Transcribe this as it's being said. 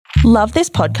Love this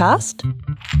podcast?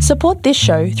 Support this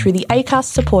show through the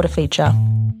Acast supporter feature.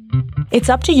 It's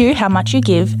up to you how much you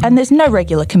give, and there's no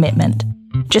regular commitment.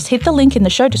 Just hit the link in the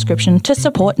show description to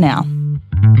support now.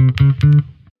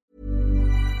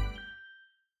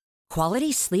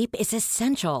 Quality sleep is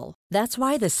essential. That's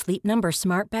why the Sleep Number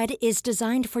Smart Bed is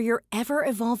designed for your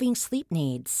ever-evolving sleep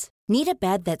needs. Need a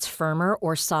bed that's firmer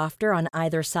or softer on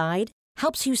either side?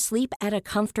 Helps you sleep at a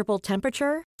comfortable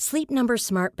temperature? Sleep Number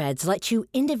Smart Beds let you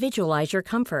individualize your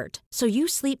comfort, so you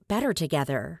sleep better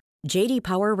together. J.D.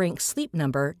 Power ranks Sleep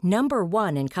Number number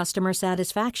 1 in customer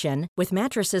satisfaction with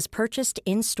mattresses purchased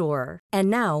in-store. And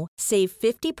now, save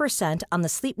 50% on the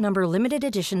Sleep Number Limited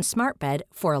Edition Smart Bed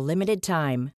for a limited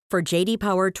time. For J.D.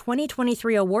 Power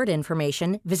 2023 award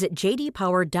information, visit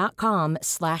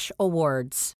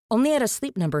jdpower.com/awards. Only at a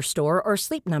Sleep Number store or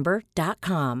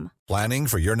sleepnumber.com. Planning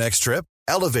for your next trip?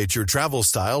 Elevate your travel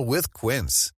style with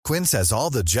Quince. Quince has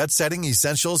all the jet-setting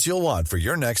essentials you'll want for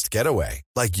your next getaway,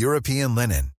 like European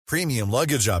linen, premium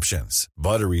luggage options,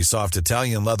 buttery soft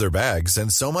Italian leather bags,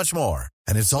 and so much more.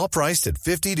 And it's all priced at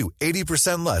 50 to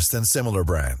 80% less than similar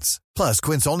brands. Plus,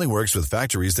 Quince only works with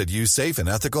factories that use safe and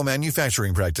ethical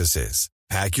manufacturing practices.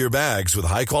 Pack your bags with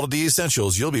high-quality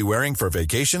essentials you'll be wearing for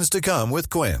vacations to come with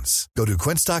Quince. Go to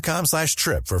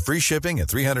quince.com/trip for free shipping and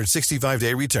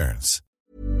 365-day returns.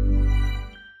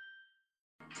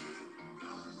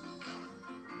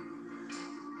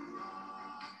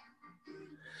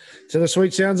 So the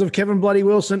sweet sounds of Kevin Bloody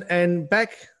Wilson, and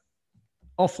back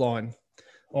online,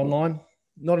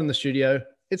 not in the studio.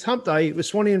 It's Hump Day with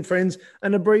Swanee and Friends,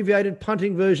 an abbreviated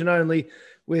punting version only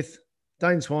with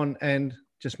Dane Swan and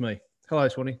just me. Hello,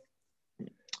 Swanee.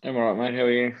 I'm all right, mate. How are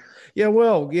you? Yeah,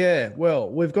 well.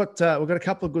 We've got a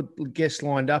couple of good guests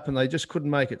lined up, and they just couldn't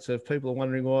make it. So if people are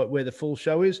wondering where the full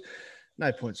show is, no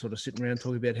point sort of sitting around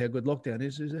talking about how good lockdown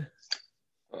is there?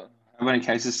 How many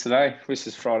cases today? This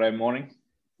is Friday morning.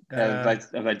 Have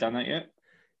they done that yet?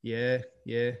 Yeah.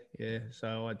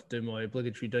 So I had to do my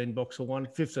obligatory Dean Boxer one.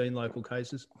 15 local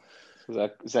cases. Is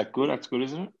that good? That's good,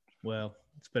 isn't it? Well,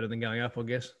 it's better than going up, I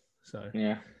guess. So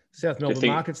yeah. South Melbourne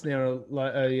Market's now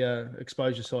a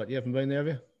exposure site. You haven't been there, have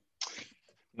you?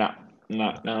 No,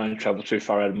 I don't travel too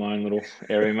far out of my own little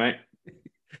area, mate.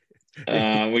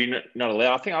 We're not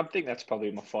allowed. I think that's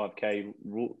probably my 5K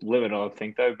limit, I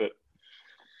think, though. But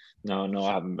no,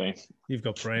 I haven't been. You've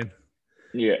got Fran.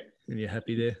 Yeah. And you're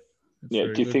happy there? That's yeah.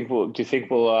 Do you think we'll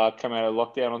come out of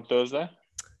lockdown on Thursday?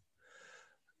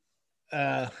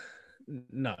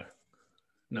 No.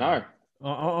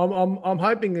 I'm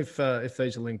hoping if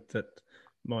these are linked, that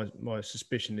my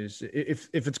suspicion is if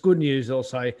it's good news, they'll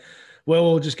say, well,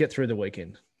 we'll just get through the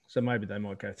weekend. So maybe they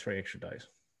might go 3 extra days.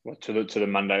 What, to the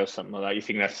Monday or something like that? You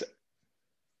think that's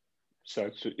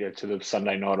to the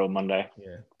Sunday night or Monday?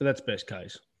 Yeah, but that's best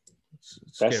case.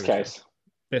 Best case.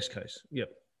 Best case.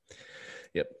 Yep.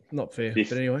 Not fair,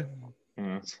 but anyway.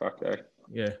 It's fucked though.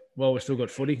 Yeah. Well, we've still got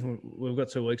footy. We've got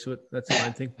 2 weeks of it. That's the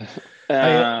main thing.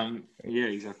 Yeah,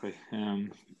 exactly.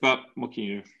 But what can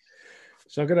you do?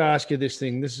 So I'm going to ask you this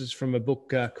thing. This is from a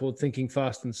book called Thinking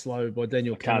Fast and Slow by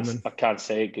Daniel Kahneman. I can't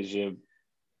see it because you're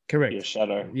correct. Your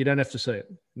shadow. You don't have to see it.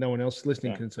 No one else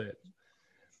listening can see it.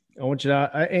 I want you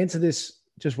to answer this,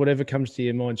 just whatever comes to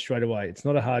your mind straight away. It's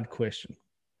not a hard question.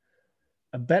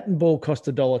 A bat and ball cost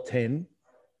 $1.10.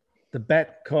 The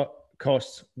bat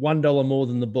costs $1 more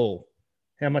than the ball.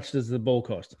 How much does the ball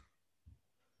cost?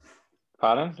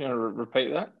 Pardon? You want to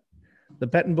repeat that? The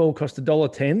bat and ball cost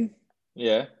 $1.10.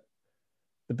 Yeah.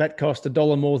 The bat cost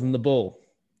 $1 more than the ball.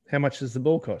 How much does the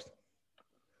ball cost?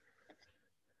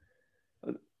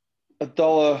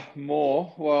 $1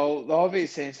 more. Well, the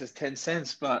obvious answer is 10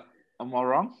 cents, but am I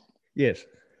wrong? Yes.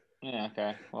 Yeah,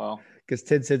 okay. Well, because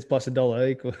 10 cents plus $1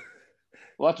 equal.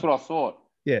 Well, that's what I thought.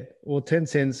 Yeah. Well, 10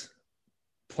 cents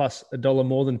plus $1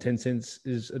 more than 10 cents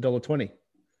is $1.20.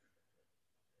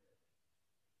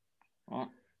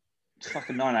 Well, it's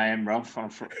fucking 9 a.m., bro.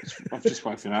 I've just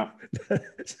woken up.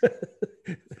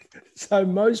 So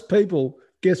most people,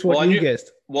 guess what you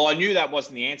guessed? Well, I knew that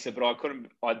wasn't the answer, but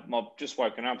I've just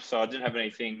woken up, so I didn't have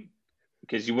anything,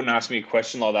 because you wouldn't ask me a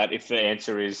question like that if the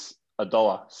answer is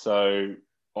 $1. So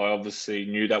I obviously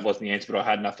knew that wasn't the answer, but I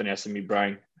had nothing else in my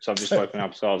brain. So I've just woken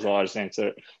up, so I was like, I just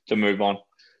answered it to move on.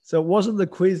 So it wasn't the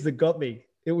quiz that got me.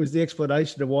 It was the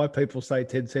explanation of why people say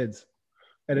 10 cents.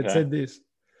 And it said this: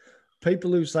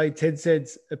 people who say 10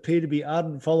 cents appear to be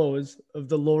ardent followers of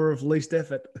the law of least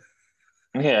effort.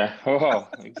 Yeah, well,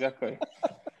 exactly.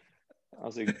 I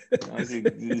was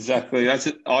exactly, that's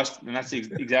it. And that's the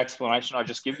exact explanation I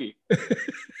just give you.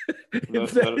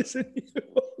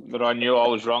 But I knew I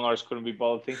was wrong. I just couldn't be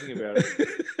bothered thinking about it.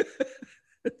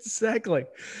 Exactly.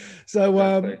 So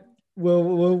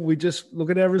Well, we just look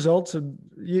at our results, and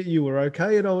you were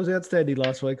okay, and I was outstanding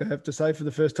last week. I have to say, for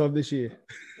the first time this year.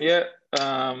 Yeah.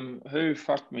 Who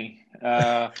fucked me?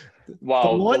 The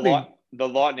Well, Lightning. the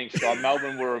Lightning strike.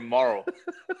 Melbourne were immoral.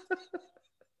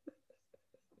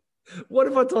 What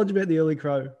if I told you about the early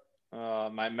crow?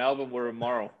 Mate, Melbourne were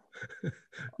immoral.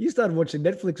 You started watching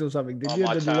Netflix or something, did you?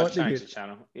 I Did you Lightning changed hit? the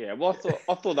channel. Yeah. Well,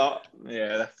 I thought that.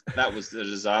 Yeah, that was a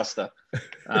disaster.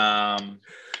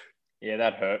 Yeah,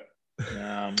 that hurt.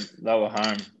 They were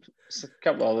home. Just a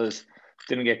couple others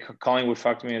didn't get. Collingwood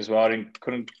fucked me as well.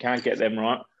 Can't get them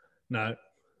right. No.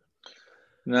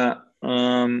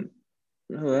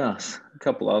 Who else? A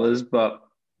couple others, but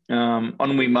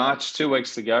on we march. 2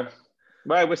 weeks to go.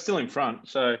 Well, we're still in front,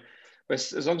 so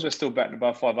as long as we're still batting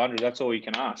above 500, that's all you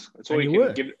can ask. That's all And you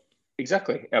can give.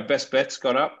 Exactly. Our best bets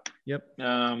got up. Yep.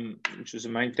 Which is the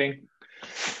main thing.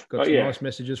 Got some nice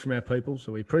messages from our people,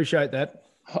 so we appreciate that.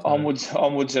 Onwards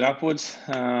and upwards.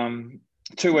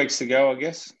 2 weeks to go, I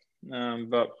guess.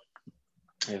 But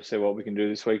yeah, see what we can do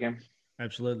this weekend.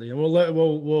 Absolutely, and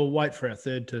we'll wait for our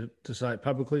third to say it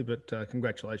publicly. But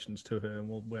congratulations to her, and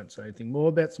we won't say anything more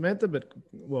about Samantha. But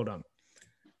well done.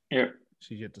 Yeah,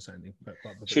 she's yet to say anything.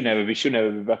 She'll never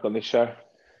be back on this show.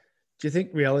 Do you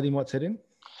think reality might set in?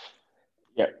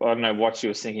 Yeah, I don't know what she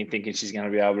was thinking she's going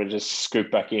to be able to just scoop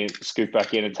back in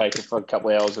and take it for a couple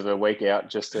of hours of her week out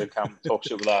just to come talk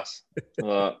shit with us.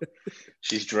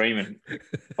 She's dreaming.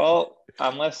 Well,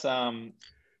 unless the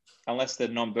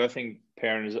non-birthing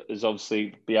parent is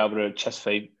obviously be able to chest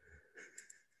feed.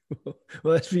 Well,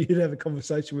 that's for you to have a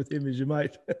conversation with him as your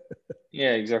mate.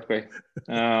 Yeah, exactly.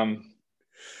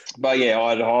 But yeah,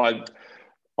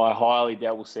 I highly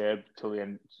doubt we'll see her till the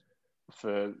end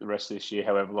for the rest of this year,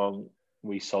 however long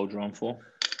we soldier on for.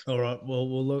 All right. Well,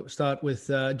 we'll start with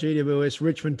GWS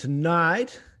Richmond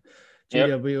tonight.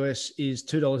 GWS is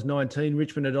 $2.19,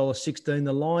 Richmond $1.16.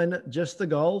 The line, just the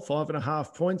goal,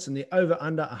 5.5 points, and the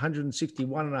over/under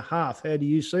 161.5. How do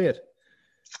you see it?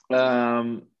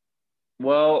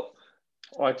 Well,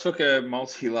 I took a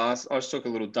I just took a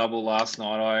little double last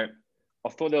night. I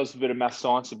thought there was a bit of math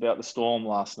science about the Storm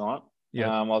last night.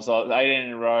 Yeah. I was like 18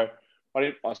 in a row.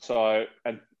 And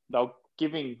they were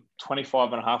giving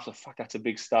 25.5. So fuck, that's a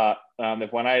big start.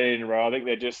 They've won 18 in a row. I think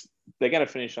they're going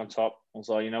to finish on top. I was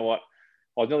like, you know what?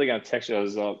 I was nearly going to text you. I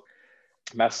was like,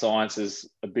 math science is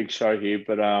a big show here,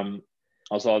 but I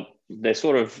was like, they're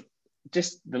sort of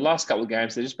just the last couple of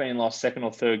games. They're just being like second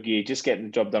or third gear, just getting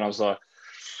the job done. I was like,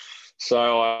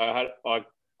 so I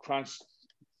crunched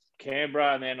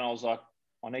Canberra, and then I was like,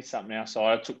 I need something else. So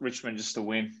I took Richmond just to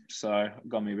win. So it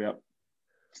got me about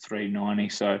 390.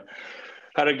 So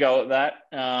had a go at that.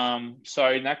 So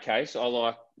in that case, I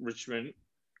like Richmond.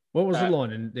 What was the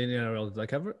line in the NRL? Did they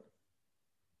cover it?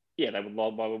 Yeah, they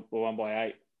won by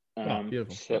 8.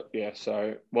 Beautiful. So, yeah,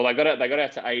 so they got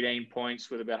out to 18 points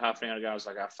with about half an hour to go. I was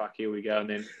like, oh fuck, here we go.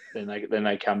 And then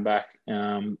they come back,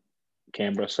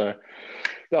 Canberra. So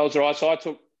that was right. So I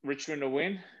took Richmond to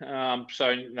win. So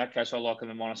in that case, I like them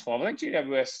 -5. I think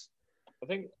GWS.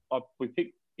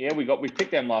 We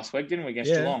picked them last week, didn't we,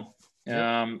 against Geelong?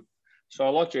 Yeah. So I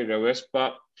like GWS,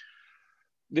 but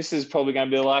this is probably going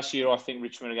to be the last year I think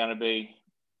Richmond are going to be.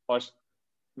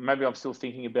 Maybe I'm still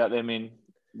thinking about them in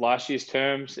last year's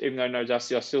terms, even though no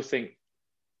Dusty, I still think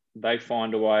they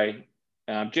find a way.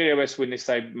 GWS win this,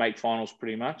 they make finals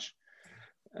pretty much.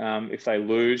 If they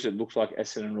lose, it looks like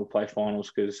Essendon will play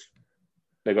finals because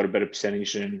they got a better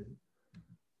percentage than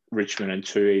Richmond and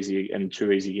two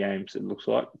easy games, it looks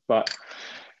like. But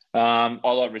I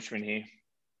like Richmond here.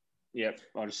 Yep,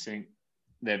 I just think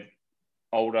they're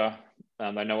older.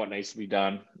 They know what needs to be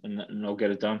done, and they'll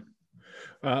get it done.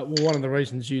 One of the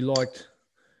reasons you liked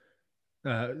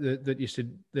that you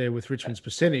said there with Richmond's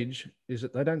percentage is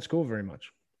that they don't score very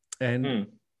much. And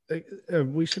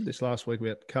we said this last week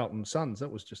about Carlton Suns. That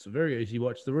was just a very easy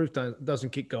watch. The Roof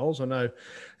doesn't kick goals. I know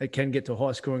it can get to a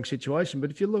high-scoring situation,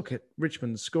 but if you look at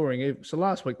Richmond's scoring, so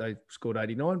last week they scored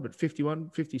 89, but 51,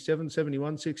 57,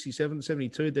 71, 67,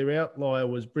 72. Their outlier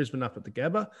was Brisbane up at the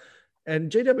Gabba.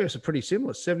 And GWS are pretty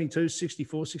similar, 72,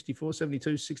 64, 64,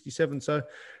 72, 67. So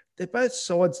they're both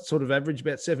sides sort of average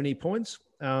about 70 points.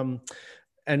 And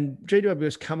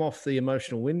GWS come off the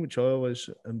emotional win, which I always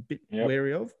am a bit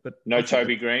wary of. But no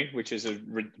Toby Green, which is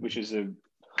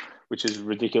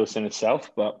ridiculous in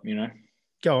itself. But you know,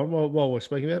 go on. While we're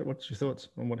speaking about it, what's your thoughts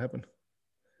on what happened?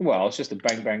 Well, it's just a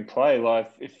bang play.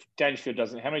 Like if Dangerfield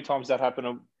doesn't, how many times that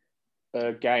happened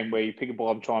a game where you pick a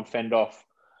ball and try and fend off,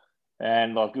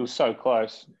 and like it was so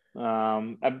close.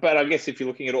 But I guess if you're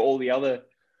looking at all the other,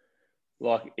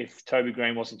 like if Toby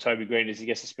Green wasn't Toby Green, does he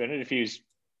get suspended? If he was.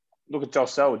 Look at Joel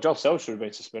Selwood. Joel Selwood should have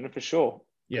been suspended for sure.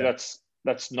 Yeah.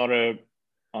 That's not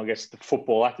I guess the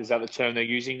football act, is that the term they're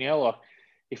using now? Like,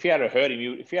 if you had hurt him,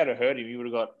 you would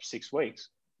have got 6 weeks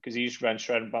because he just ran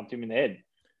straight and bumped him in the head.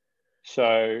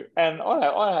 So, and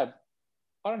I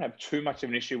don't have too much of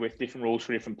an issue with different rules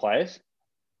for different players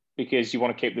because you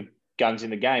want to keep the guns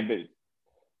in the game. But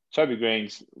Toby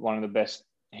Green's one of the best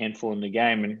handful in the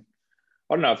game, and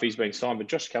I don't know if he's been signed, but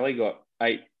Josh Kelly got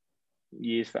 8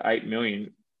 years for $8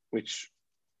 million, which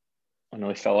I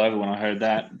nearly fell over when I heard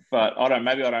that. But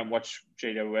maybe I don't watch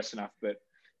GWS enough. But if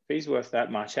he's worth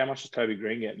that much, how much is Toby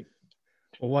Green getting?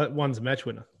 Well, one's a match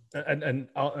winner, and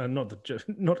not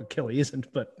that Kelly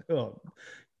isn't, but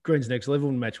Green's next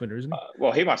level match winner, isn't he?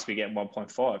 Well, he must be getting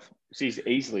 1.5. He's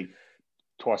easily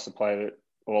twice the player that,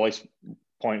 or at least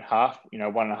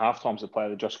 1.5 times the player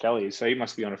that Josh Kelly is. So he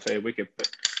must be on a fair wicket.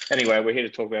 But anyway, we're here to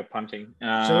talk about punting. So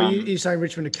are you saying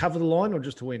Richmond to cover the line or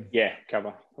just to win? Yeah,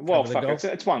 cover. Well,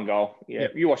 it's one goal. Yeah,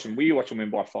 yep. You watch them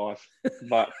win by 5.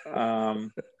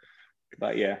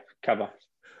 But yeah, cover.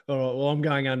 All right. Well, I'm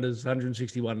going unders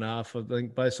 161.5. I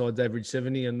think both sides average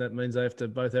 70, and that means they have to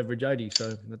both average 80. So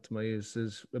that to me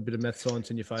is a bit of math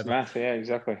science in your favour. Math, yeah,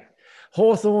 exactly.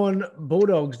 Hawthorn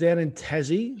Bulldogs down in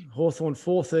Tassie. Hawthorn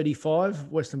 4.35.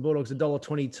 Western Bulldogs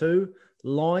 $1.22.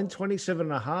 Line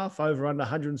 27.5. Over under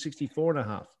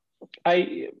 164.5.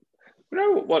 You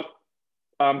know what?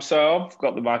 So I've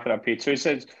got the market up here too. It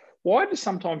says, why do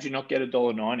sometimes you not get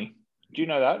 $1.90? Do you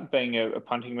know that, being a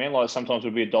punting man? Like sometimes it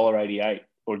would be $1.88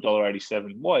 or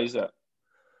 $1.87. Why is that?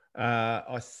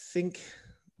 I think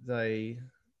being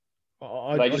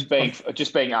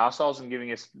arseholes and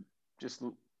giving us just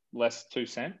less 2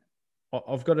 cents.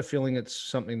 I've got a feeling it's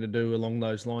something to do along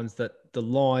those lines, that the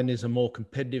line is a more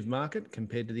competitive market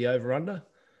compared to the over-under.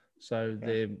 So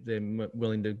they're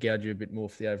willing to gouge you a bit more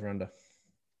for the over-under.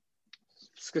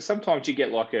 Because sometimes you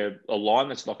get like a line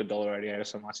that's like $1.88 or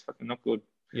something. That's fucking not good.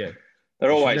 Yeah.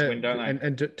 They're always win, don't they?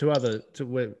 And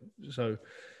so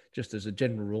just as a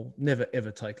general rule, never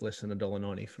ever take less than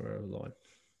 $1.90 for a line.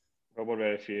 Well, what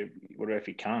about if you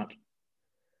can't?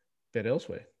 Bet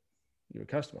elsewhere. You're a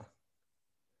customer.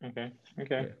 Okay.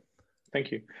 Yeah.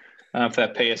 Thank you for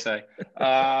that PSA.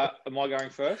 Am I going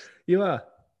first? You are.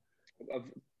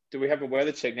 Do we have a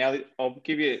weather check now? I'll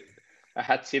give you a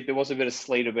hat tip. There was a bit of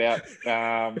sleet about.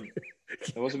 There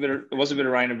was a bit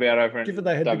of rain about over in Given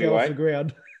they had WA. to go off the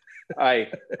ground.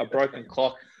 Hey, a broken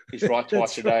clock is right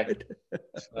twice a day.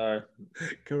 So,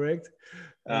 correct.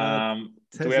 Do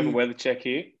we have a weather check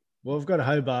here? Well, I've got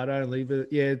Hobart only, but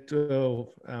yeah.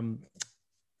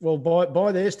 Well,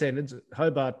 by their standards,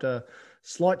 Hobart,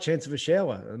 slight chance of a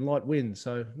shower and light wind,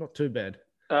 so not too bad.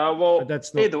 But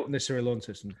that's not necessarily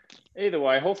Launceston. Either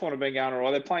way, Hawthorn have been going all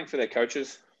right. They're playing for their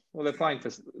coaches. Well, they're playing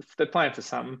for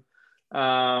something.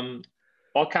 I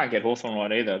can't get Hawthorn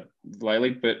right either lately,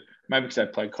 but maybe because they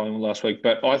played Collingwood last week.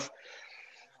 But I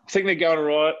think they're going all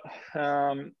right.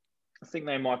 I think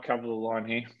they might cover the line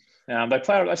here.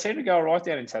 They seem to go all right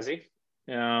down in Tassie,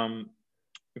 in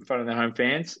front of their home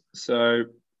fans. So,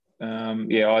 I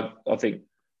think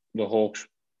the Hawks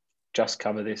just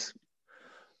cover this.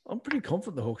 I'm pretty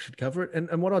confident the Hawks should cover it.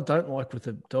 And what I don't like with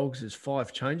the Dogs is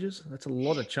 5 changes. That's a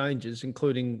lot of changes,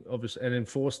 including obviously and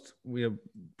enforced. We have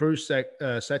Bruce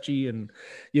Sachi and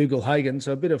Ugal Hagen,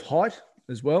 so a bit of height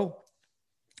as well,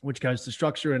 which goes to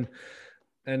structure.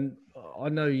 And I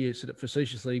know you said it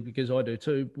facetiously because I do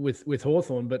too with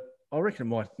Hawthorn, but I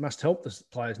reckon it must help the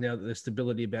players now that there's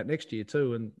stability about next year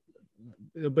too. And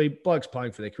there'll be blokes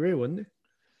playing for their career, wouldn't there?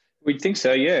 We'd think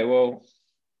so, yeah. Well,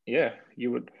 yeah,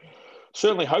 you would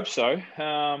certainly hope so.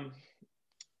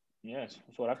 That's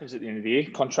what happens at the end of the year.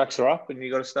 Contracts are up and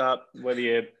you've got to start whether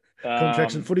you're...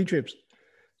 contracts and footy trips.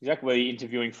 Exactly. Whether you're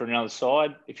interviewing for another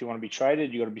side. If you want to be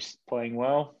traded, you've got to be playing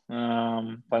well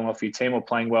for your team or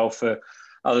playing well for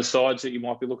other sides that you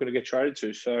might be looking to get traded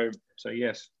to. So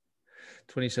yes.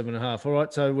 27.5. All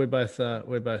right. So we're both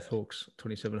Hawks,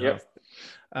 27.5.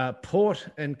 Yep. Port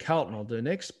and Carlton I'll do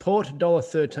next. Port,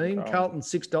 $1.13. Carlton,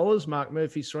 $6. Mark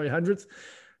Murphy, 300th.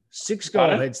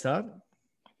 6-goal head start.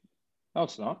 No,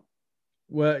 it's not.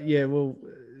 Well, yeah. Well,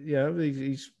 yeah,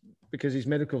 he's because he's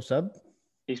medical sub.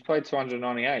 He's played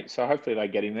 298, so hopefully they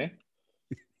get him there.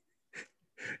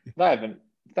 They haven't.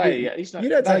 He's not. You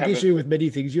don't take issue with many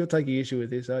things. You're taking issue with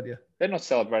this, aren't you? They're not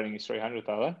celebrating his 300th,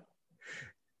 are they?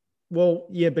 Well,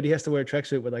 yeah, but he has to wear a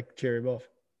tracksuit when they cheer him off.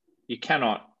 You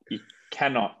cannot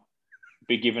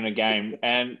be given a game.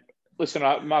 And listen,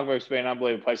 Mark Murphy's been an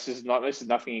unbelievable place. This is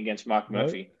nothing against Mark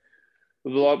Murphy.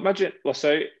 Like, imagine.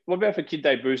 So, what about if a kid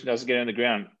debuts and doesn't get on the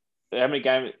ground? How many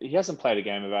games? He hasn't played a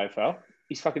game of AFL.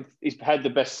 He's had the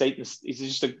best seat. He's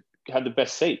just had the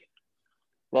best seat.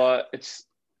 Like, it's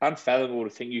unfathomable to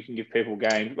think you can give people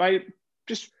games. Mate,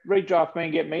 just redraft me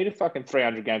and get me to fucking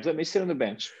 300 games. Let me sit on the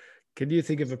bench. Can you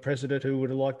think of a president who would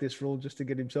have liked this rule just to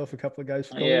get himself a couple of goes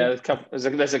for Yeah,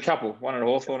 there's a couple. One at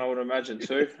Hawthorn, I would imagine,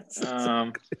 too.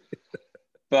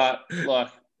 But, like,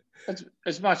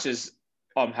 as much as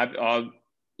I'm happy,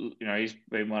 he's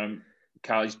been one of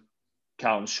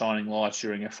Carlton's shining lights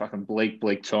during a fucking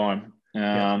bleak time.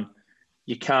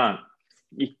 You can't.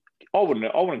 I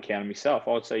wouldn't count on myself.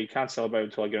 I would say you can't celebrate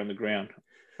until I get on the ground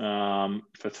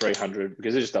for 300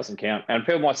 because it just doesn't count. And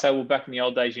people might say, well, back in the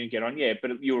old days, you didn't get on. Yeah,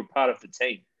 but you were part of the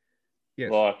team.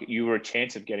 Yes. Like, you were a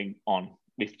chance of getting on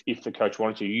if the coach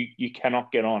wanted to. You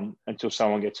cannot get on until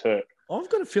someone gets hurt. I've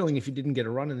got a feeling if you didn't get a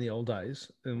run in the old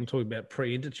days, and I'm talking about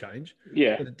pre-interchange,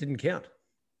 that it didn't count.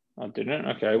 I didn't?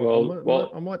 Okay,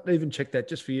 well... I might even check that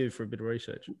just for you for a bit of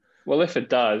research. Well, if it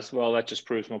does, well, that just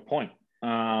proves my point.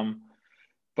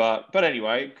 But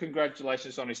anyway,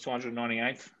 congratulations on his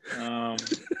 298th.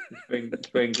 It's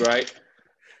been great.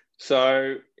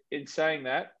 So in saying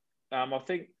that, I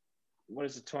think, what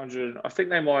is it, 200? I think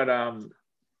they might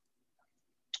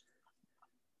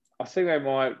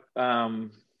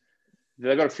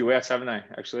they've got a few outs, haven't they,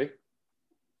 actually?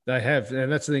 They have,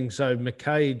 and that's the thing. So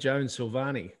McKay, Jones,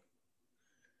 Silvani.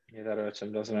 Yeah, that hurts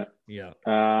him, doesn't it? Yeah.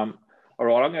 All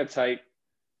right, I'm going to take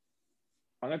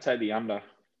the under.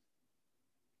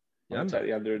 I'm going to take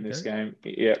the under in this game.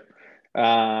 Yeah.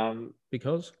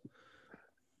 Because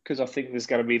I think there's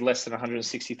going to be less than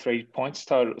 163 points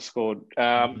total scored.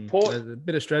 Port. There's a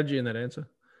bit of strategy in that answer.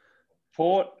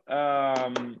 Port.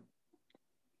 Don't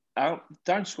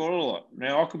score a lot.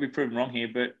 Now, I could be proven wrong here,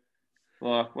 but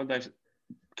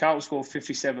Carlton scored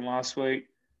 57 last week.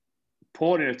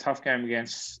 Port in a tough game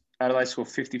against Adelaide scored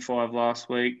 55 last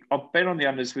week. I've been on the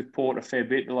unders with Port a fair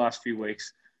bit the last few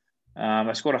weeks.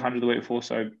 They scored 100 the week before,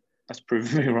 so that's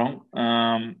proven me wrong.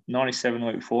 97 the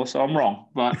week before, so I'm wrong.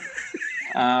 But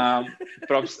I'm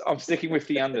sticking with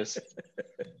the unders.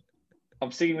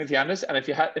 I'm sticking with the unders, and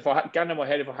if I had gun in my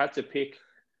head, if I had to pick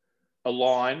a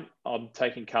line, I'm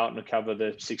taking Carlton to cover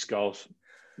the 6 goals.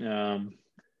 For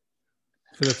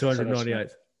the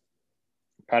 298th.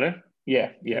 Pardon?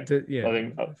 Yeah. I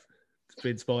think it's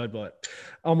been inspired by it.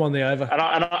 I'm on the over,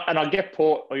 and I get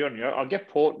Port. I get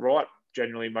Port right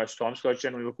generally most times. So I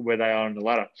generally look at where they are on the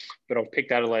ladder. But I've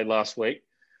picked Adelaide last week.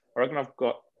 I reckon I've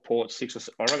got Port 6 or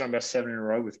I reckon about 7 in a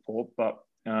row with Port. But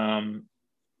I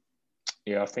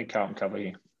think Carlton cover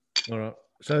here. All right.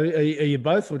 So are you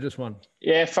both or just one?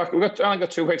 Yeah, fuck. We've only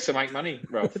got 2 weeks to make money,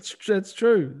 bro. That's true.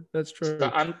 That's true.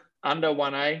 So under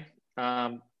 1A,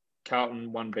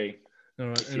 Carlton 1B. All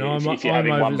right. If you're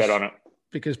having one bet on it.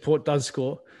 Because Port does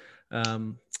score.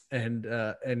 And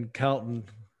Carlton,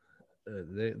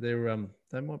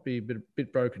 they might be a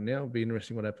bit broken now. It'll be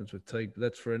interesting what happens with Teague, but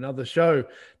that's for another show.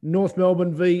 North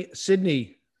Melbourne v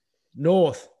Sydney.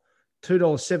 North,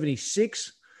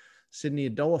 $2.76. Sydney,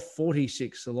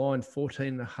 $1.46. The line,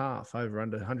 14.5. Over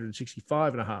under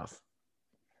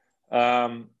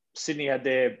 165.5. Sydney had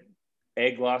their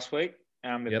egg last week.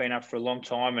 They've been up for a long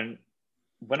time, and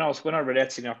when I read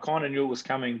out Sydney, I kind of knew it was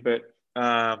coming, but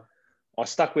I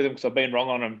stuck with them because I've been wrong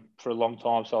on them for a long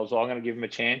time. So I was like, I'm going to give them a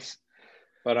chance.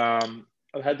 But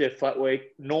I've had their flat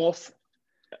week. North,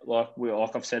 like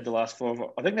I've said, the last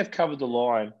 4, I think they've covered the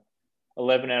line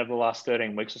 11 out of the last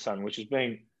 13 weeks or something, which has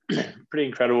been pretty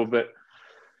incredible. But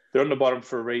they're on the bottom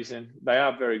for a reason. They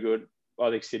are very good. I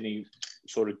think Sydney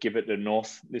sort of give it to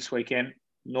North this weekend.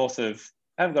 North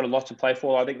haven't got a lot to play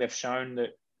for. I think they've shown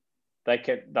that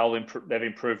they've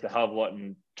improved a hell of a lot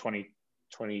in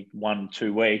 2021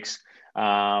 2 weeks.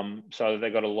 So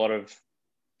they've got a lot of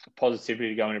positivity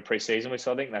to go into pre-season with.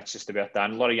 So I think that's just about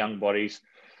done. A lot of young bodies.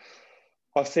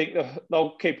 I think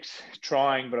they'll keep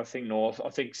trying, but I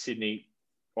think Sydney,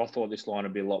 I thought this line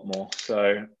would be a lot more.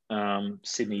 So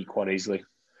Sydney quite easily.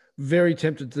 Very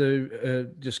tempted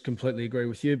to just completely agree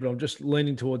with you, but I'm just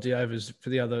leaning towards the overs for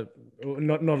the other.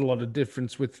 Not a lot of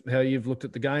difference with how you've looked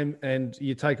at the game, and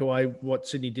you take away what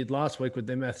Sydney did last week with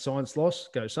their math science loss.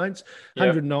 Go Saints!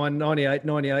 109, 98,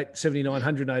 98, 79,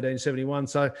 118, 71.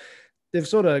 So they've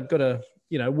sort of got a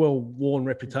well-worn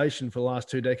reputation for the last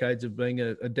 2 decades of being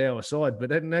a dour side,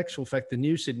 but in actual fact, the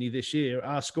new Sydney this year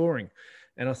are scoring.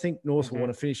 And I think North will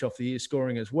want to finish off the year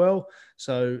scoring as well.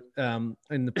 So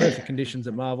in the perfect conditions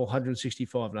at Marvel,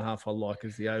 165.5 I like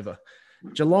as the over.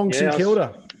 Geelong, St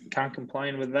Kilda. Can't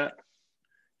complain with that.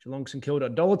 Geelong, St Kilda.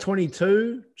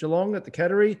 $1.22 Geelong at the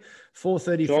Cattery.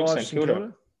 $4.35 St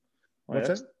Kilda.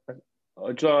 What's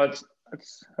that?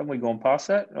 Haven't we gone past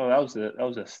that? Oh, that was the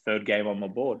 3rd game on my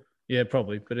board. Yeah,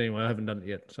 probably. But anyway, I haven't done it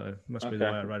yet, so it must be the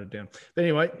way I wrote it down. But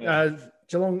anyway, Yeah.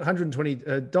 Geelong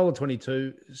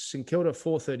 $120.22, St Kilda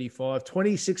 $4.35,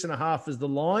 26.5 is the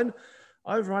line,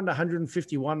 over under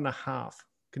 151.5.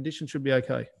 Conditions should be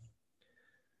okay.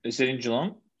 Is it in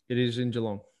Geelong? It is in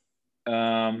Geelong.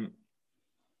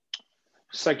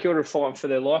 St Kilda are fighting for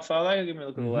their life, are they? Give me a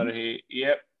look at the ladder here.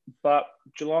 Yep. But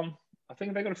Geelong, I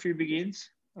think they got a few big ins.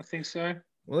 I think so.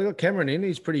 Well, they got Cameron in.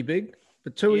 He's pretty big.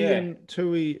 But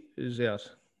Tui is out.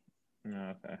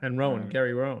 Okay. And Rowan,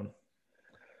 Gary Rowan.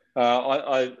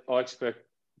 I expect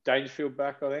Dangerfield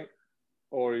back, I think.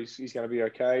 Or he's going to be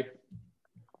okay.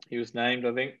 He was named,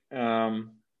 I think. I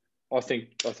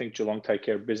think Geelong take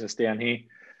care of business down here.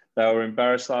 They were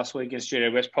embarrassed last week against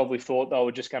GWS. West. Probably thought they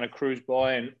were just going to cruise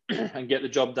by and get the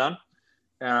job done.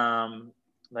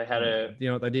 They had You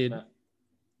know what they did?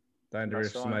 They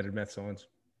underestimated math science.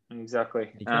 Exactly.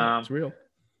 It's real.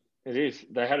 It is.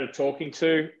 They had a talking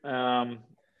to.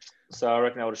 So I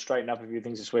reckon they would have straightened up a few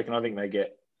things this week, and I think they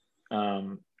get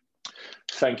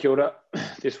St Kilda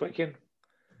this weekend.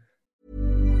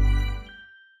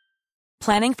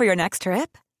 Planning for your next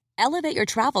trip? Elevate your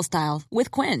travel style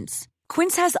with Quince.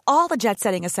 Quince has all the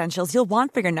jet-setting essentials you'll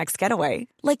want for your next getaway,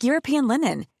 like European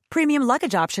linen, premium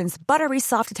luggage options, buttery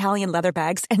soft Italian leather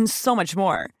bags, and so much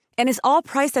more. And is all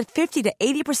priced at 50 to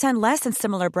 80% less than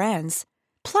similar brands.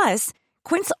 Plus,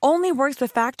 Quince only works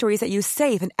with factories that use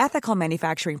safe and ethical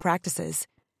manufacturing practices.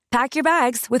 Pack your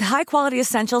bags with high-quality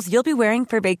essentials you'll be wearing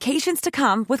for vacations to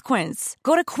come with Quince.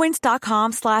 Go to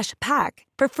quince.com/pack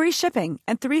for free shipping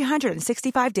and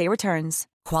 365-day returns.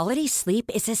 Quality sleep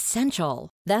is essential.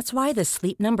 That's why the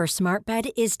Sleep Number Smart Bed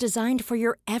is designed for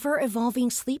your ever-evolving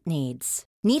sleep needs.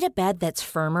 Need a bed that's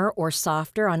firmer or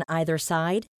softer on either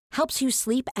side? Helps you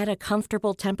sleep at a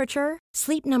comfortable temperature?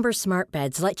 Sleep Number Smart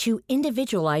Beds let you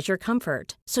individualize your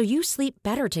comfort so you sleep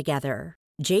better together.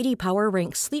 J.D. Power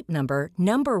ranks Sleep Number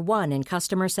number 1 in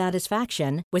customer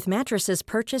satisfaction with mattresses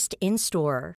purchased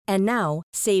in-store. And now,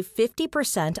 save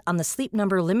 50% on the Sleep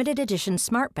Number Limited Edition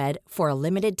Smart Bed for a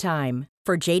limited time.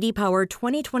 For J.D. Power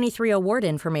 2023 award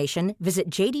information, visit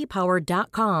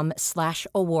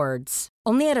jdpower.com/awards.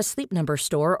 Only at a Sleep Number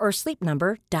store or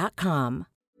sleepnumber.com.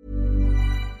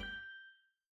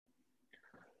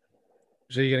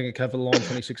 So you're going to cover the line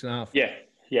 26.5? Yeah.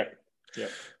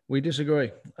 We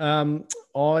disagree.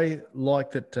 I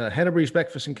like that Hanbury's back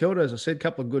for St Kilda. As I said, a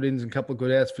couple of good ins and a couple of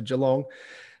good outs for Geelong.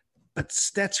 But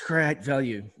stats create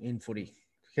value in footy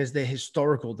because they're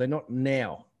historical. They're not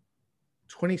now.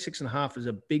 26.5 is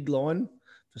a big line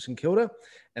for St Kilda,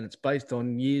 and it's based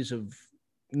on years of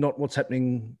not what's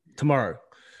happening tomorrow.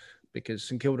 Because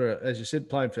St Kilda, as you said,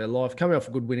 playing for their life, coming off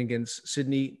a good win against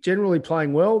Sydney, generally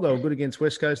playing well. They were good against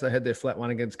West Coast. They had their flat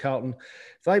one against Carlton.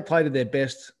 If they play to their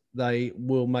best, they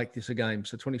will make this a game.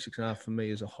 So 26.5 for me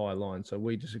is a high line. So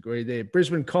we disagree there.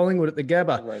 Brisbane Collingwood at the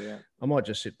Gabba. Right, yeah. I might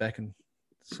just sit back and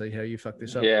see how you fuck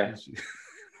this up. Yeah.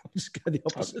 I'll just go the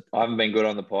opposite. I haven't been good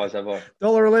on the pies, have I?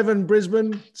 $1.11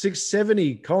 Brisbane,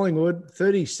 $6.70 Collingwood,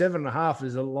 37.5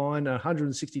 is the line,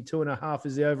 162.5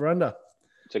 is the over-under.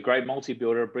 It's a great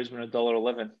multi-builder at Brisbane at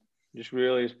 $1.11. Just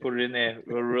really just put it in there.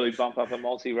 We'll really bump up a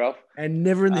multi, Ralph. And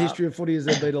never in the history of footy has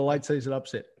there been a late season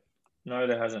upset. No,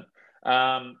 there hasn't.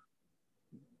 If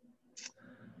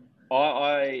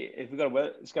we've got a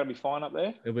weather, it's going to be fine up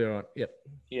there. It'll be all right. Yep.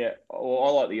 Yeah. Well, I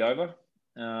like the over.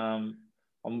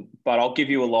 But I'll give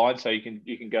you a line so you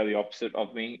can go the opposite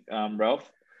of me,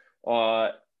 Ralph.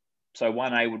 So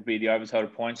 1A would be the over total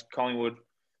points. Collingwood,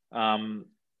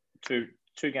 two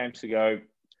games to go.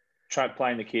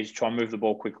 Playing the kids, try and move the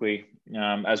ball quickly.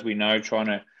 As we know, trying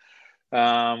to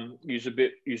use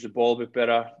the ball a bit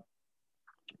better.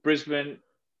 Brisbane,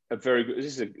 a very good.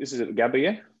 This is at the Gabba,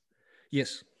 yeah.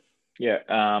 Yes. Yeah.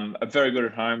 A very good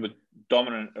at home, but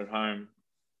dominant at home.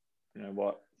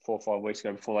 4 or 5 weeks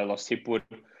ago before they lost Hipwood.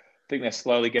 I think they're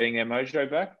slowly getting their mojo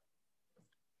back.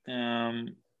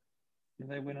 Did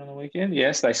they win on the weekend?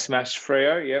 Yes, they smashed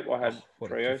Freo. Yep, I had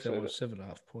Freo. So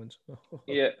 7.5 points.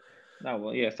 Yeah. No,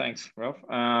 well, yeah, thanks, Ralph.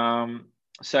 I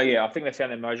think they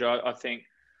found their mojo. I think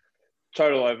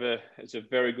total over is a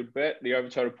very good bet. The over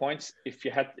total points. If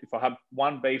I have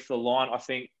 1B for the line, I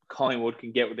think Collingwood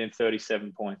can get within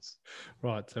 37 points.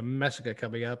 Right, so massacre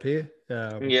coming up here.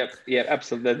 Yep,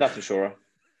 absolutely. There's nothing surer.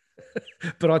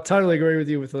 But I totally agree with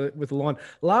you with the line.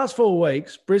 Last 4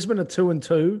 weeks, Brisbane are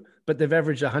 2-2, but they've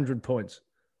averaged 100 points.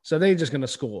 So they're just going to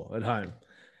score at home.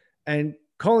 And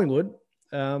Collingwood,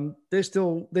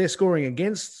 they're scoring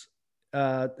against,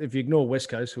 if you ignore West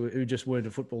Coast, who just weren't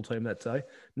a football team that day,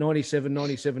 97,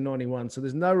 97, 91. So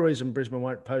there's no reason Brisbane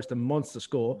won't post a monster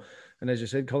score. And as you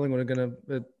said, Collingwood are going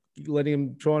to letting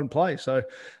them try and play. So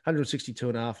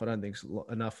 162.5, I don't think it's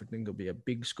enough. I think it'll be a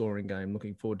big scoring game.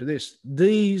 Looking forward to this.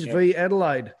 D's v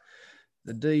Adelaide.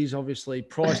 The D's obviously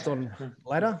priced on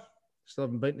ladder. Still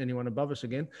haven't beaten anyone above us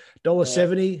again.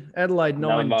 $1.70. Adelaide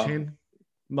 9.10.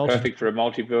 Perfect for a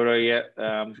multi-builder, yeah.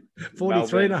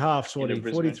 43.5, Swanee.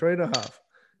 43.5. It's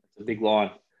a big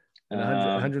line. And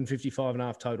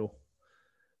 155.5 total.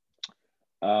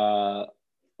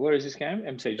 Where is this game?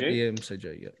 MCG? Yeah,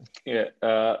 MCG, yeah.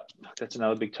 Yeah, that's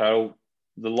another big total.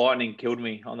 The Lightning killed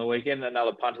me on the weekend.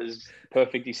 Another punter's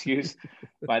perfect excuse.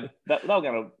 Mate, they're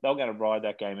going to ride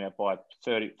that game out by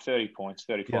 30 points,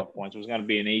 35 points. It was going to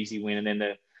be an easy win. And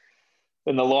then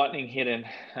the Lightning hit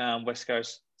and West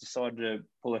Coast decided to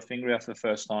pull their finger out for the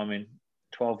first time in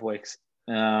 12 weeks.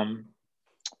 But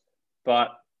I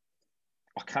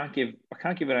can't give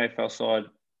an AFL side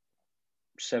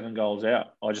 7 goals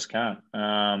out. I just can't.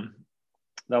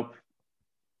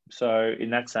 So in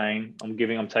that saying,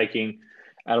 I'm taking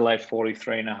Adelaide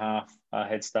 43.5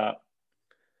 head start.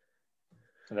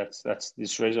 So that's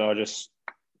this reason.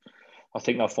 I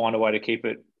think they'll find a way to keep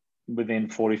it within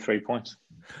 43 points.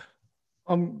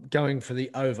 I'm going for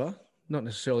the over. Not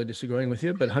necessarily disagreeing with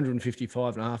you, but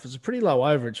 155.5 is a pretty low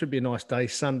over. It should be a nice day,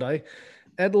 Sunday.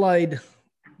 Adelaide,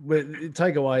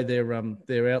 take away their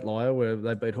outlier where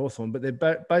they beat Hawthorn, but they've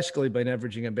basically been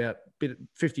averaging about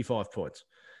 55 points.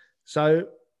 So,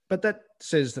 but that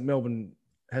says that Melbourne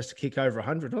has to kick over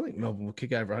 100. I think Melbourne will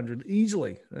kick over 100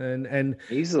 easily, and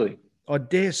easily. I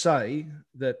dare say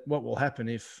that what will happen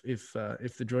if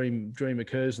the dream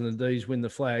occurs and the D's win the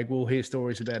flag, we'll hear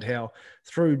stories about how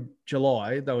through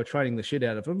July they were training the shit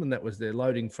out of them, and that was their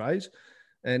loading phase.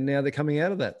 And now they're coming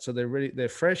out of that, so they're ready. They're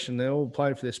fresh, and they're all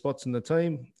playing for their spots in the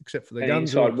team, except for the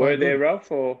guns. Inside word there,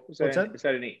 Ralph, or is that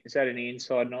any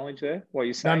inside knowledge there? What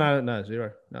you're saying? No,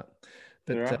 zero. No,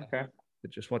 but okay.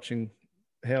 But just watching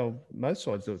how most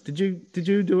sides do it. Did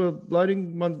you do a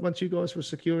loading once you guys were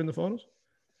secure in the finals?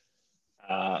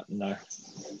 No.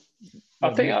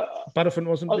 I think Butterfin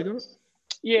wasn't big on it.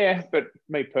 Yeah, but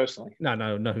me personally. No. I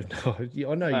know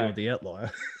you're the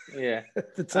outlier. Yeah.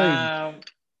 The team.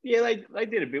 Yeah, they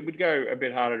did a bit. We'd go a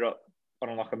bit harder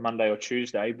on like a Monday or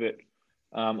Tuesday, but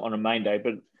on a main day,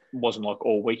 but it wasn't like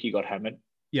all week you got hammered.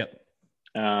 Yep.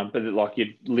 But like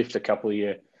you'd lift a couple of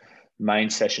your main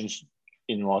sessions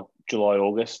in like July,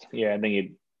 August. Yeah, and then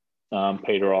you'd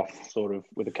peter off sort of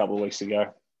with a couple of weeks to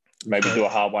go. Maybe do a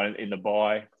hard one in the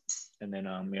bye, and then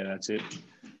that's it.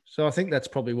 So I think that's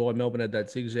probably why Melbourne had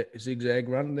that zigzag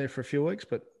run there for a few weeks.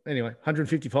 But anyway,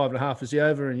 155.5 is the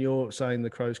over, and you're saying the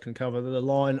Crows can cover the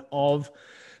line of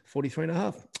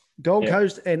 43.5. Gold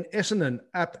Coast and Essendon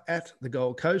up at the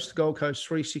Gold Coast. Gold Coast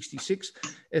 366,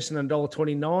 Essendon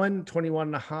 $1.29,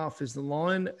 21.5 is the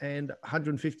line, and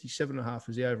 157.5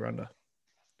 is the over under.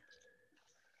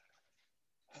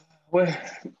 Well,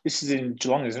 this is in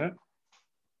Geelong, isn't it?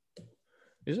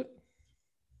 Is it?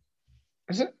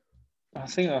 I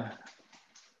think.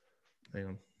 Hang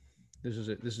on. This is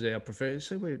it. This is our preferred.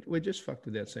 See, we're just fucked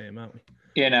without Sam, aren't we?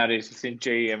 Yeah, no, it is. It's in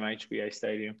GMHBA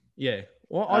Stadium. Yeah.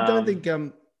 Well, I don't think have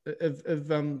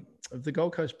the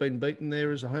Gold Coast been beaten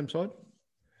there as a home side?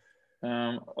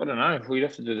 I don't know. We'd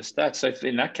have to do the stats. So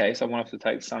in that case, I want to have to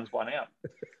take the Suns one out.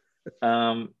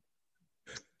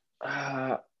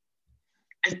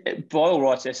 By all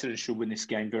rights, Essendon should win this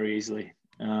game very easily.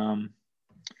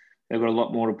 They've got a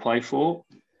lot more to play for.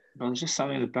 But there's just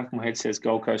something in the back of my head says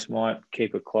Gold Coast might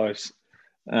keep it close.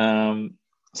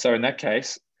 So in that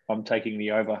case, I'm taking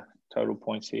the over total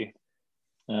points here.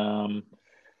 Essendon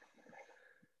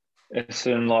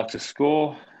like to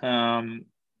score. And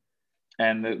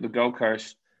the Gold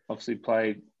Coast obviously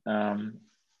played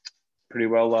pretty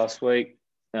well last week.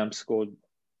 Scored.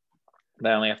 They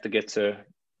only have to get to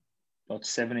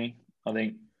 70, I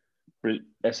think.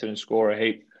 Essendon score a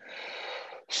heap.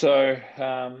 So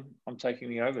I'm taking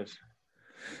the overs.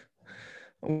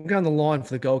 I'm going the line for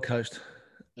the Gold Coast.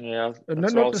 Yeah,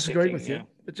 not disagreeing with you,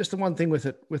 but just the one thing with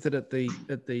it at the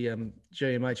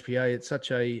GMHPA, it's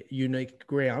such a unique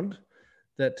ground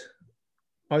that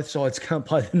both sides can't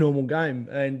play the normal game,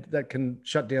 and that can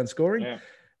shut down scoring. Yeah.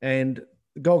 And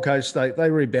the Gold Coast,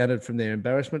 they rebounded from their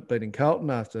embarrassment, beating Carlton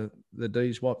after the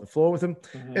D's wiped the floor with them.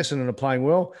 Mm-hmm. Essendon are playing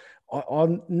well.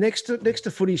 I'm next to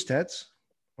footy stats.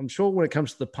 I'm sure when it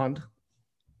comes to the punt,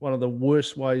 one of the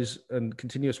worst ways and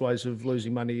continuous ways of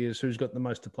losing money is who's got the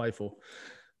most to play for.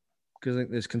 Because I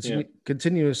think there's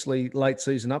continuously late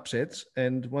season upsets,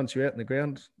 and once you're out in the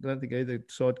ground, I don't think either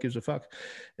side gives a fuck.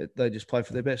 They just play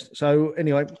for their best. So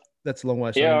anyway, that's a long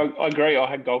way. Yeah, I agree. I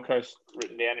had Gold Coast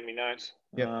written down in my notes.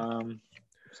 Yeah.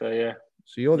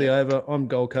 So you're the over, I'm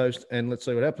Gold Coast, and let's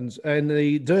see what happens. And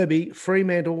the Derby,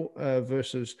 Fremantle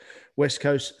versus West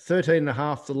Coast,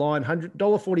 13.5 the line,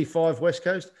 $100.45 West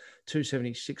Coast,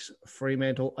 276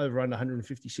 Fremantle, over under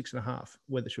 156.5.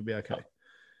 Weather should be okay.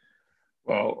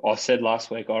 Well, I said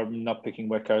last week I'm not picking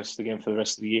West Coast again for the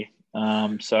rest of the year.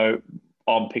 So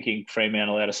I'm picking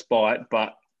Fremantle out of spite,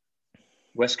 but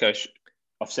West Coast,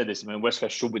 I've said this, West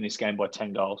Coast should win this game by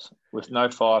 10 goals. With no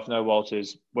Fife, no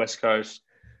Walters, West Coast,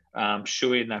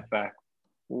 Shuey in that back,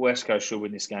 West Coast should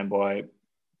win this game by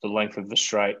the length of the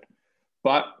straight.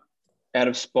 But out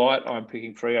of spite, I'm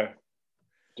picking Freo,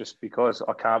 just because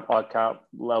I can't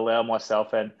allow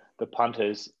myself and the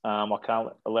punters, I can't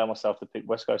allow myself to pick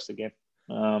West Coast again.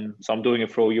 So I'm doing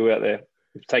it for all you out there,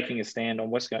 taking a stand on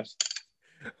West Coast.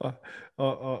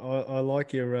 I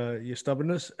like your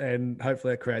stubbornness, and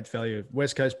hopefully that creates value.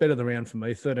 West Coast better than round for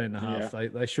me, 13.5. Yeah.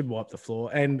 They should wipe the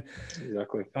floor. And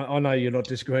exactly, I know you're not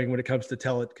disagreeing when it comes to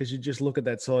talent, because you just look at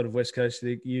that side of West Coast.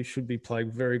 You should be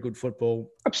playing very good football.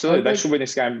 Absolutely, they should win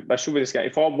this game.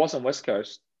 If I wasn't West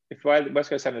Coast, if West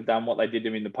Coast hadn't done what they did to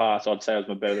them in the past, I'd say it was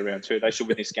my better than round 2. They should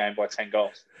win this game by 10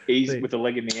 goals, easy with a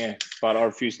leg in the air. But I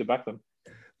refuse to back them.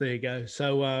 There you go.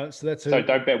 So that's so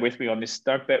don't bet with me on this.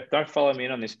 Don't follow me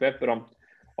in on this bet. But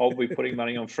I'll be putting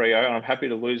money on Freo, and I'm happy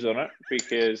to lose on it,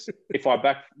 because if I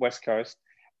back West Coast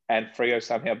and Freo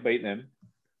somehow beat them,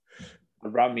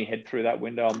 I'd run my head through that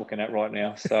window I'm looking at right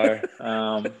now. So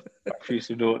I refuse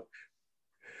to do it.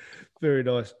 Very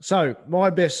nice. So my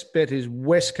best bet is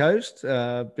West Coast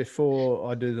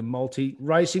before I do the multi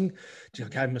racing. I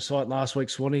gave him a sight last week,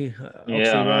 Swanee, Oxley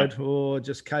Road, or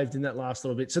just caved in that last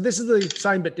little bit. So this is the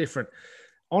same but different.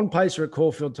 On pacer at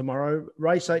Caulfield tomorrow,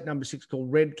 race 8, number 6,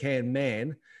 called Red Can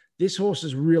Man. This horse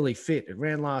is really fit. It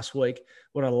ran last week.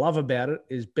 What I love about it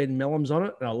is Ben Mellum's on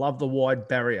it, and I love the wide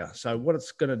barrier. So what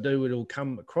it's going to do, it'll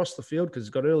come across the field because it's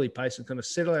got early pace. It's going to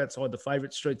settle outside the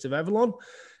favourite, Streets of Avalon.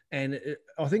 And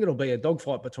I think it'll be a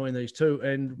dogfight between these two.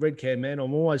 And Red Can Man,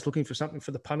 I'm always looking for something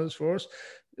for the punters for us.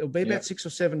 It'll be about $6 or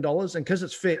 $7. And because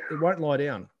it's fit, it won't lie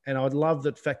down. And I'd love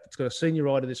the fact it's got a senior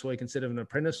rider this week instead of an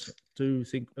apprentice. I do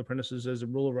think apprentices as a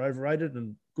rule are overrated,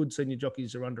 and good senior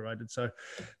jockeys are underrated. So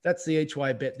that's the each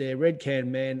way bet there. Red Can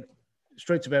Man,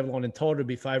 Streets of Avalon entitled to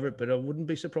be favourite, but I wouldn't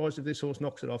be surprised if this horse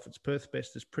knocks it off. Its Perth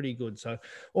best is pretty good. So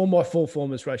all my full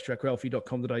form is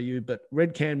racetrackralphie.com.au, but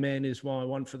Red Can Man is my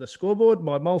one for the scoreboard.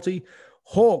 My multi,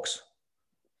 Hawks,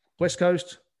 West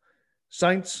Coast,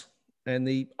 Saints, and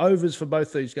the overs for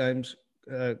both these games.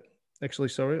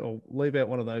 I'll leave out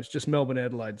one of those, just Melbourne,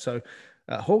 Adelaide. So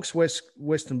Hawks,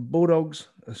 Western Bulldogs,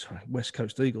 West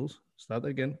Coast Eagles, start that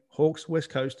again, Hawks, West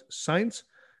Coast, Saints,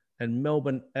 and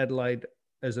Melbourne, Adelaide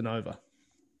as an over.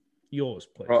 Yours,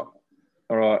 please. All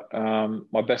right.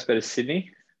 My best bet is Sydney.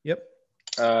 Yep.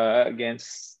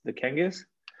 Against the Kangas.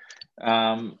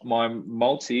 My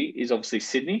multi is obviously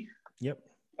Sydney. Yep.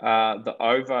 The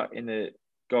over in the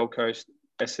Gold Coast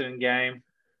Essendon game.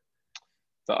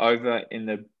 The over in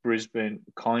the Brisbane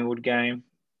Collingwood game.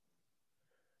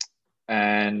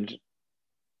 And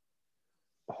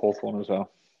Hawthorn as well.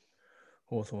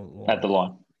 Hawthorn. At the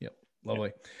line.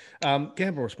 Lovely.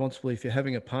 Gamble responsibly if you're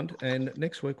having a punt. And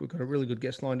next week, we've got a really good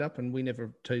guest lined up, and we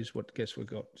never tease what guests we've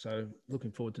got. So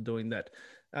looking forward to doing that.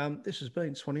 This has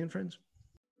been Swanee and Friends.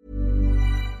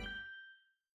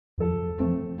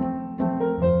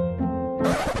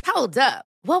 Hold up.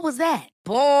 What was that?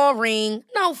 Boring.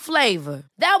 No flavor.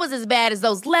 That was as bad as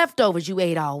those leftovers you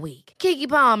ate all week. Keke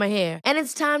Palmer here. And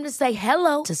it's time to say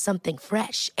hello to something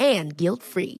fresh and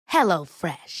guilt-free. Hello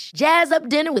Fresh. Jazz up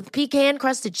dinner with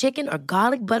pecan-crusted chicken or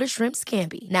garlic butter shrimp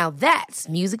scampi. Now that's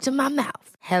music to my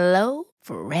mouth. Hello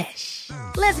Fresh.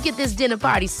 Let's get this dinner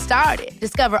party started.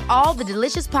 Discover all the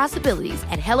delicious possibilities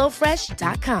at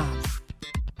HelloFresh.com.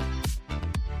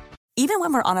 Even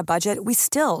when we're on a budget, we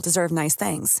still deserve nice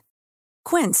things.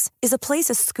 Quince is a place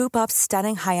to scoop up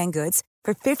stunning high-end goods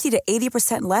for 50 to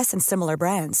 80% less than similar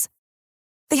brands.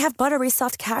 They have buttery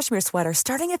soft cashmere sweaters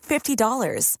starting at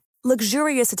 $50,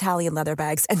 luxurious Italian leather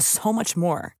bags, and so much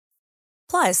more.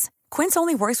 Plus, Quince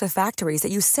only works with factories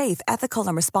that use safe, ethical,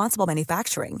 and responsible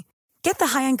manufacturing. Get the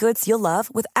high-end goods you'll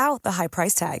love without the high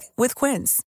price tag with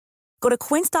Quince. Go to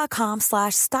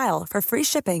quince.com/style for free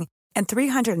shipping and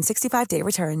 365-day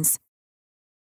returns.